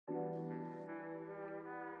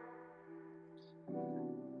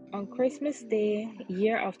On Christmas Day,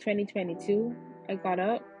 year of 2022, I got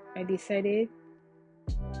up. I decided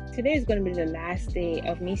today is going to be the last day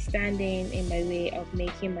of me standing in my way of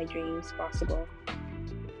making my dreams possible.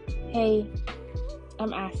 Hey,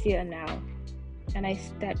 I'm Asia now, and I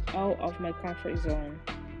stepped out of my comfort zone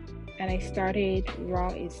and I started Raw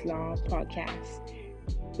is Law podcast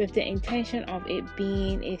with the intention of it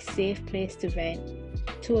being a safe place to vent,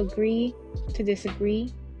 to agree, to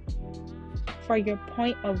disagree, for your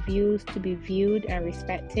point of views to be viewed and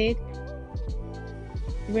respected,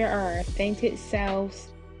 where our authentic selves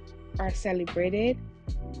are celebrated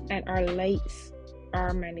and our lights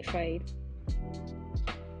are magnified.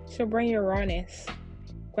 So bring your rawness,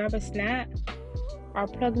 grab a snack, or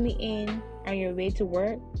plug me in on your way to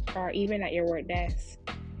work or even at your work desk.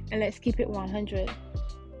 And let's keep it 100.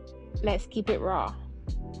 Let's keep it raw.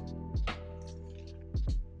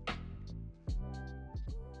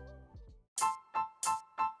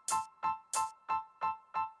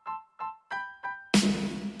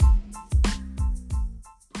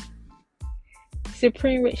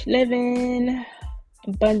 Supreme rich living,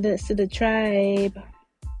 abundance to the tribe.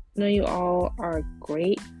 Know you all are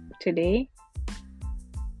great today.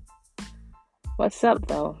 What's up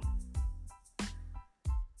though?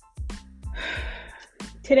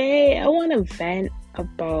 Today I want to vent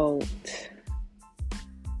about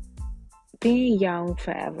being young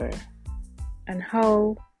forever and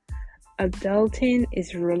how adulting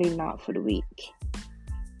is really not for the weak.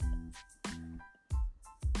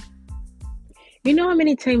 You know how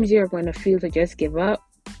many times you're going to feel to just give up?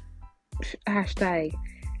 Hashtag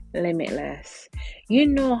limitless. You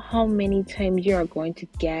know how many times you're going to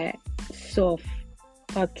get so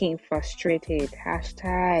fucking frustrated?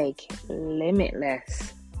 Hashtag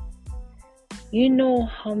limitless. You know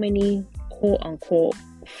how many quote unquote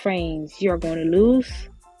friends you're going to lose?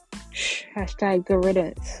 Hashtag good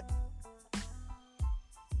riddance.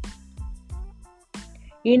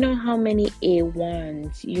 You know how many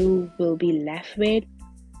A1s you will be left with?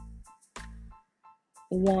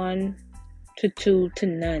 1 to 2 to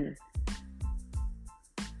none.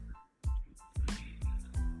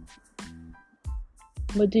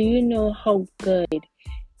 But do you know how good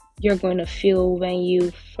you're going to feel when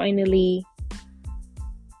you finally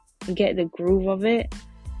get the groove of it?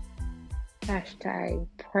 Hashtag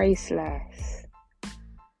priceless.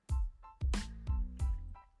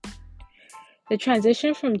 The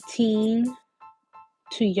transition from teen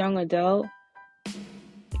to young adult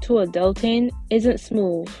to adulting isn't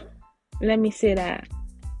smooth. Let me say that.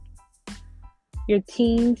 Your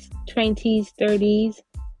teens, 20s, 30s,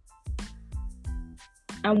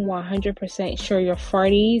 I'm 100% sure your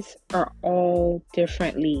 40s are all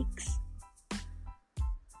different leagues.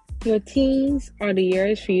 Your teens are the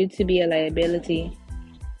years for you to be a liability.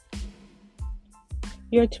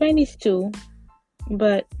 Your 20s too,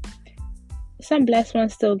 but some blessed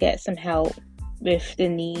ones still get some help with the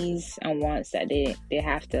needs and wants that they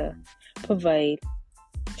have to provide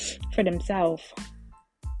for themselves.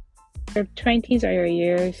 Your 20s are your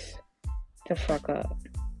years to fuck up.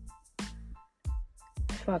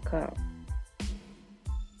 Fuck up.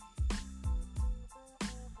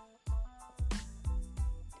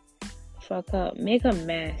 Fuck up. Make a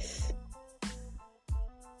mess.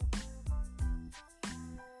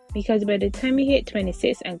 Because by the time you hit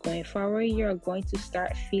 26 and going forward, you're going to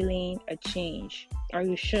start feeling a change. Or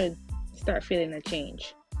you should start feeling a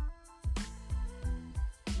change.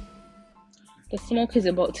 The smoke is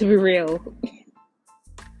about to be real.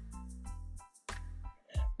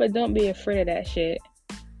 But don't be afraid of that shit.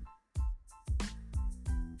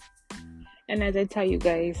 And as I tell you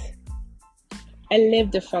guys, I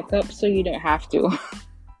live the fuck up so you don't have to.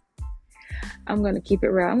 I'm going to keep it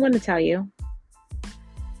real. I'm going to tell you.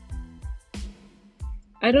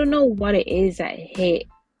 I don't know what it is that hit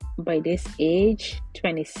by this age,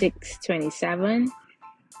 26, 27.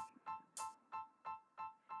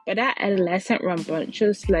 But that adolescent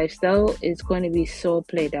rambunctious lifestyle is going to be so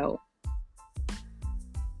played out.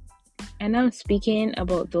 And I'm speaking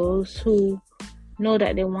about those who know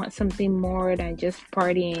that they want something more than just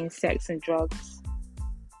partying, sex, and drugs.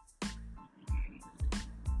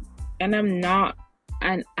 And I'm not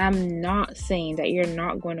saying that you're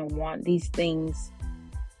not going to want these things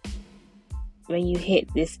when you hit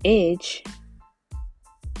this age.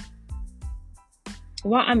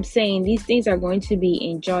 What I'm saying, these things are going to be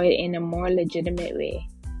enjoyed in a more legitimate way.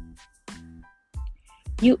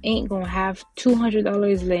 You ain't gonna have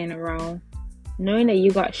 $200 laying around knowing that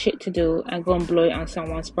you got shit to do and go and blow it on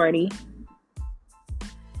someone's party.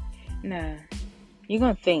 Nah, you're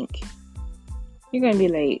gonna think. You're gonna be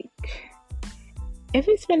like, if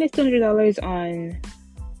I spend this $200 on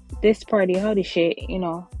this party, how the shit,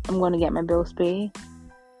 I'm gonna get my bills paid.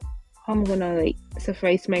 How I'm gonna like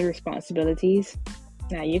suffice my responsibilities.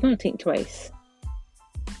 Now you're gonna think twice.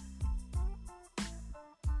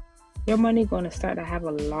 Your money gonna start to have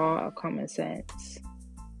a lot of common sense.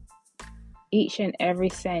 Each and every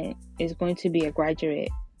cent is going to be a graduate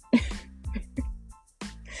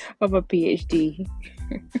of a PhD.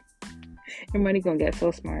 Your money gonna get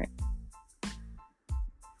so smart.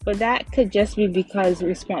 But that could just be because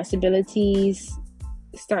responsibilities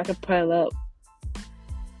start to pile up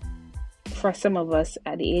for some of us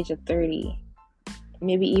at the age of 30.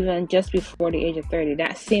 Maybe even just before the age of 30.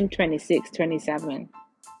 That same 26, 27.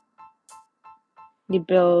 The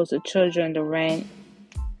bills, the children, the rent.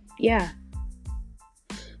 Yeah.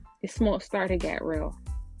 The smoke start to get real.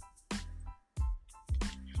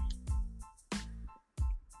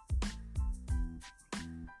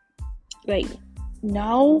 Like,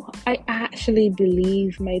 now I actually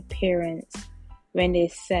believe my parents when they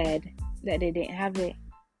said that they didn't have it.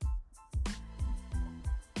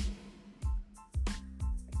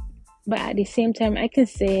 But at the same time, I can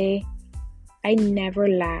say I never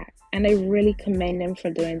lacked. And I really commend them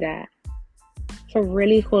for doing that. For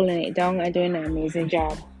really holding it down and doing an amazing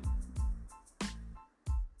job.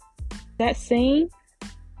 That saying,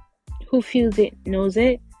 who feels it knows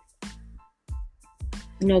it.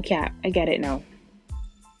 No cap, I get it now.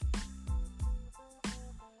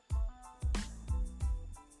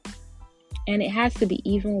 And it has to be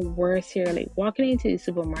even worse here. Like walking into the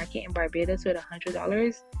supermarket in Barbados with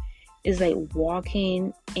 $100 is like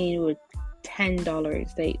walking in with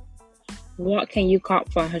 $10. Like, what can you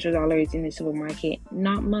cop for $100 in the supermarket?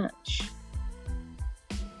 Not much.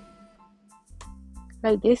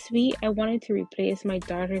 Like this week, I wanted to replace my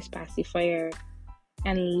daughter's pacifier,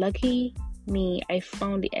 and lucky me, I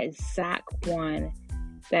found the exact one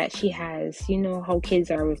that she has. You know how kids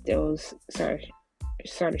are with those sort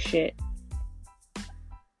of shit.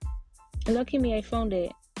 Lucky me, I found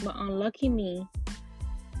it. But unlucky me,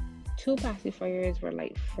 2 pacifiers were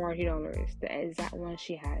like $40. The exact one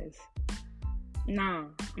she has. Nah,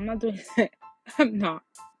 I'm not doing that. I'm not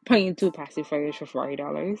paying 2 pacifiers for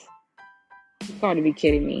 $40. You gotta be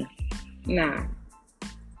kidding me. Nah.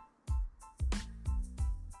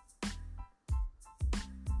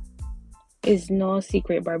 It's no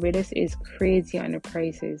secret, Barbados is crazy on the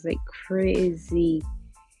prices. Like crazy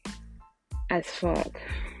as fuck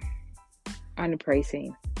on the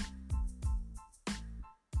pricing.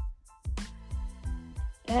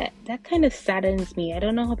 That kind of saddens me. I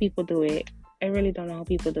don't know how people do it. I really don't know how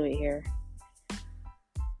people do it here.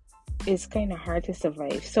 It's kind of hard to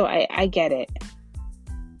survive. So I get it.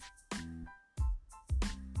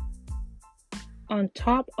 On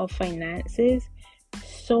top of finances,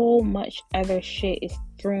 so much other shit is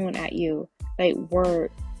thrown at you. Like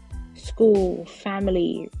work, school,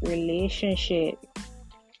 family, relationship.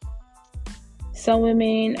 Some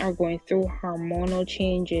women are going through hormonal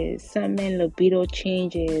changes. Some men libido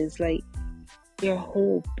changes. Like your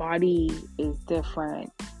whole body is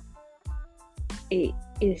different. It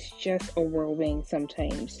is just a whirlwind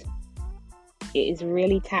sometimes. It is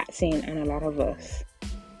really taxing on a lot of us.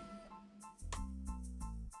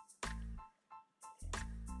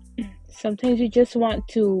 Sometimes you just want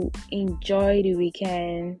to enjoy the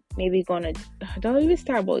weekend. Maybe don't even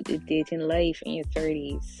start about the dating life in your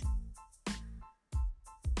 30s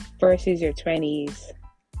versus your 20s.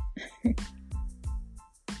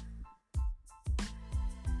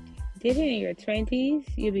 Dating in your 20s,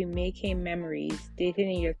 you'll be making memories.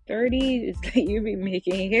 Dating in your 30s, it's like you'll be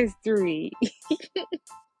making history.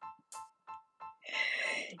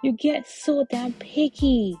 You get so damn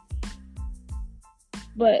picky.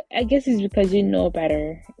 But I guess it's because you know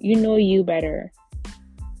better. You know you better.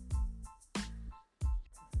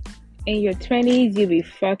 In your 20s, you'll be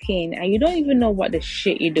fucking, and you don't even know what the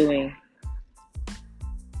shit you're doing.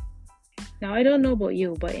 Now, I don't know about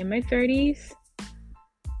you, but in my 30s,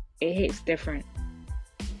 it hits different.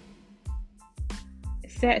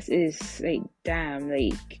 Sex is like, damn,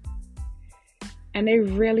 like, and I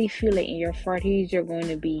really feel like in your 40s, you're going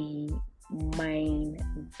to be mind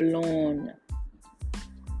blown.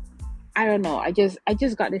 I don't know. I just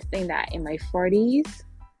got this thing that in my 40s,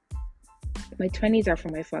 my 20s are for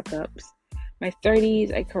my fuck ups. My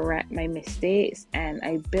 30s, I correct my mistakes and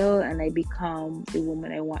I build and I become the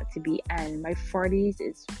woman I want to be. And my 40s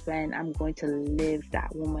is when I'm going to live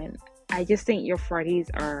that woman. I just think your 40s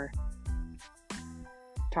are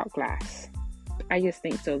top class. I just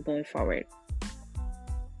think so going forward.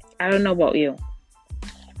 I don't know about you.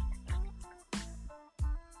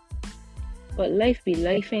 But life be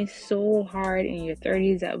lifing so hard in your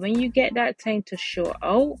 30s that when you get that time to show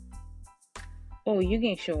out, oh, you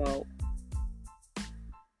can show out.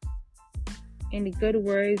 In the good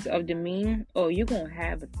words of the meme, oh, you gonna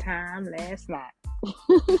have a time last night.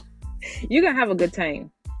 You gonna have a good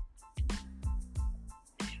time.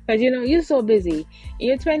 Because, you're so busy. In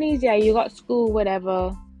your 20s, yeah, you got school,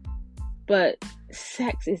 whatever. But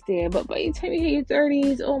sex is there. But by the time you hit your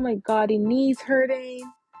 30s, oh my God, the knees hurting.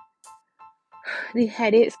 The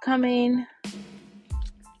headaches coming.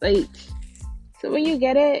 Like, so when you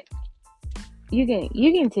get it, you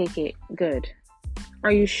can take it good.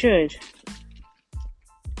 Or you should.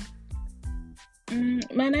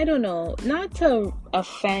 Man, I don't know. Not to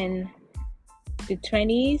offend the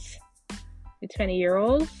 20s, the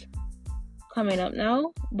 20-year-olds coming up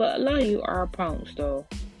now, but a lot of you are punks though.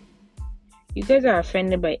 You guys are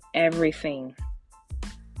offended by everything.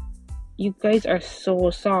 You guys are so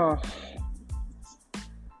soft.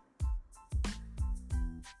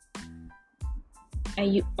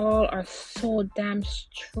 And you all are so damn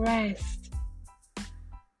stressed.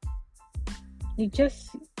 You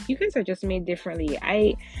guys are just made differently.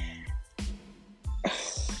 I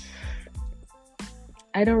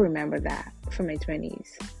don't remember that from my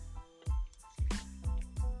 20s.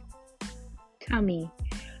 Tell me,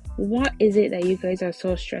 what is it that you guys are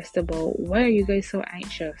so stressed about? Why are you guys so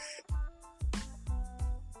anxious?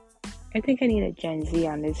 I think I need a Gen Z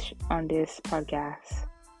on this podcast.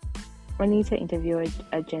 I need to interview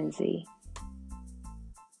a Gen Z.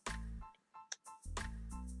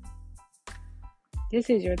 This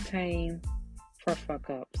is your time for fuck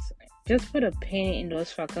ups. Just put a pin in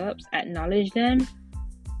those fuck ups, acknowledge them,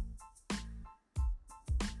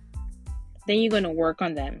 then you're going to work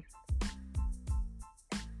on them.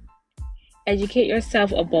 Educate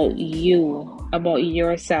yourself about you, about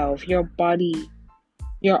yourself, your body,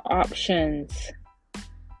 your options.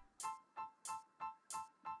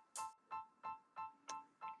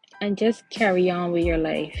 And just carry on with your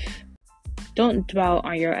life. Don't dwell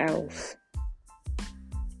on your else.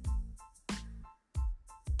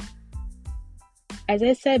 As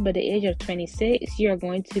I said, by the age of 26, you're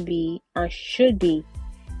going to be, or should be,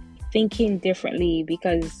 thinking differently,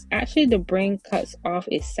 because actually the brain cuts off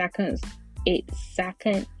its second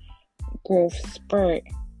growth spurt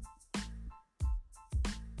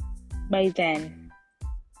by then.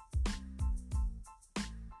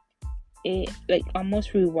 It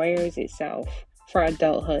almost rewires itself for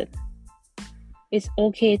adulthood. It's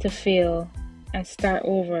okay to fail and start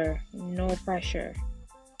over, no pressure.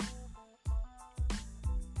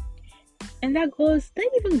 And that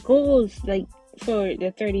even goes for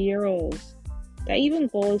the 30-year-olds. That even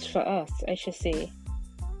goes for us, I should say.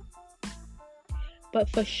 But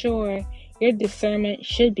for sure, your discernment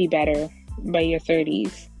should be better by your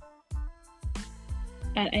 30s.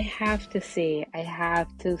 And I have to say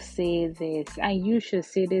this, and you should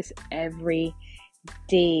say this every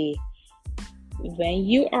day. When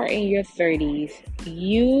you are in your 30s,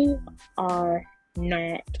 you are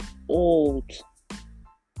not old.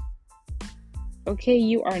 Okay,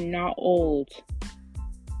 you are not old.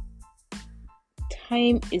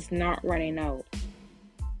 Time is not running out.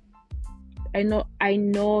 I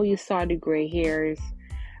know you saw the gray hairs.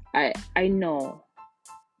 I know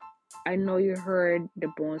you heard the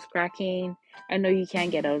bones cracking. I know you can't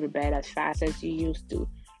get out of bed as fast as you used to.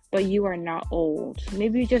 But you are not old.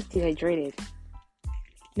 Maybe you're just dehydrated.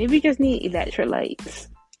 Maybe you just need electrolytes.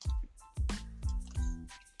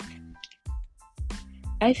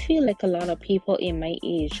 I feel like a lot of people in my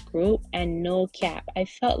age group, and no cap, I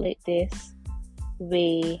felt like this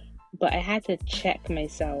way, but I had to check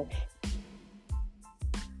myself.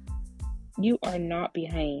 You are not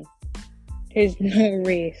behind. There's no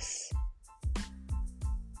race.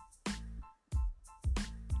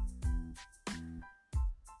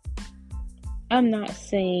 I'm not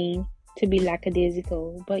saying to be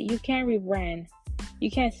lackadaisical, but you can't rebrand.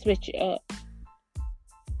 You can't switch it up.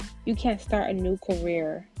 You can't start a new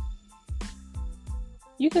career.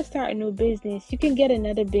 You can start a new business. You can get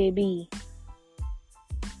another baby.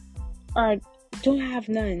 Or don't have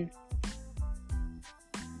none.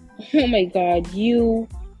 Oh my God, you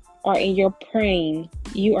are in your prime.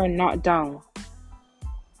 You are not down.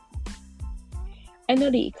 I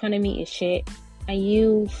know the economy is shit, and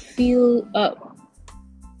you feel up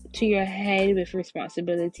to your head with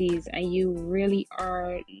responsibilities, and you really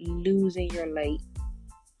are losing your light.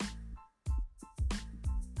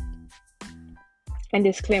 And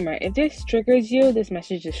disclaimer, if this triggers you, this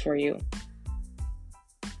message is for you.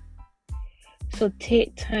 So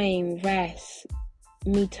take time, rest.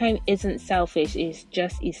 Me time isn't selfish, it's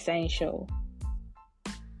just essential.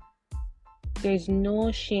 There's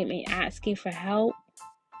no shame in asking for help.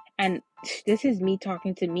 And this is me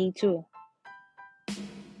talking to me too.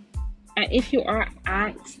 And if you are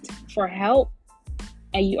asked for help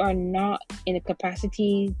and you are not in a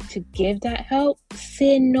capacity to give that help,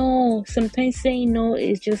 say no. Sometimes saying no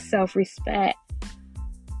is just self-respect.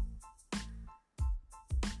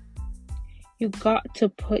 You got to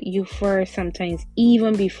put you first sometimes,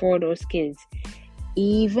 even before those kids.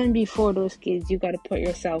 Even before those kids, you got to put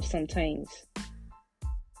yourself sometimes.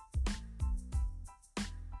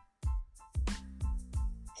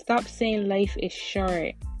 Stop saying life is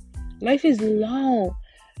short. Life is long.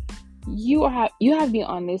 You have been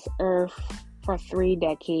on this earth for 3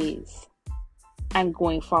 decades and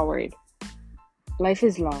going forward. Life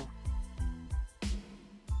is long.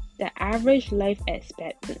 The average life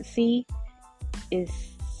expectancy is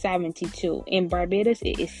 72. In Barbados,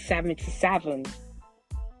 it is 77.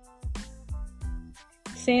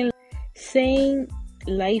 Saying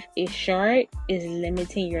life is short is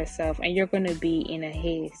limiting yourself, and you're going to be in a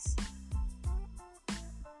haze.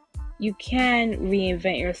 You can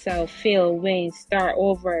reinvent yourself, fail, win, start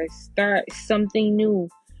over, start something new.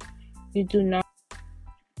 You do not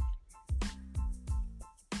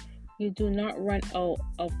run out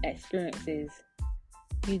of experiences.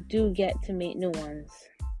 You do get to make new ones.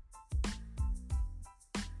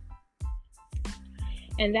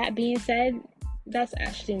 And that being said, that's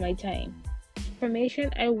actually my time. Information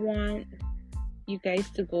I want you guys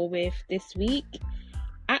to go with this week.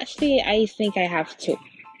 Actually, I think I have 2.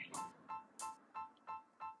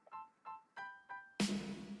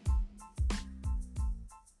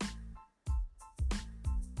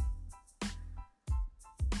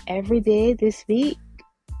 Every day this week,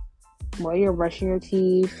 while you're brushing your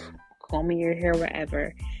teeth, combing your hair,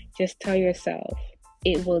 whatever, just tell yourself,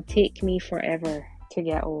 it will take me forever to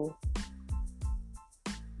get old.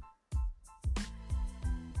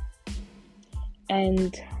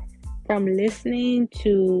 And from listening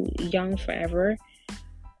to Young Forever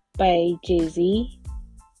by Jay-Z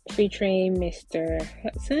featuring Mr.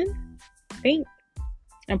 Hudson, I think,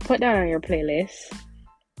 and put that on your playlist.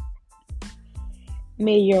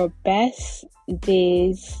 May your best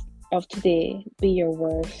days of today be your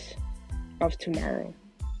worst of tomorrow.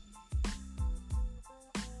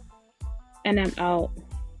 And I'm out.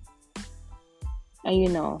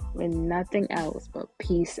 And with nothing else but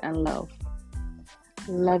peace and love.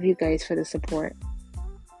 Love you guys for the support.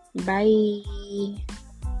 Bye.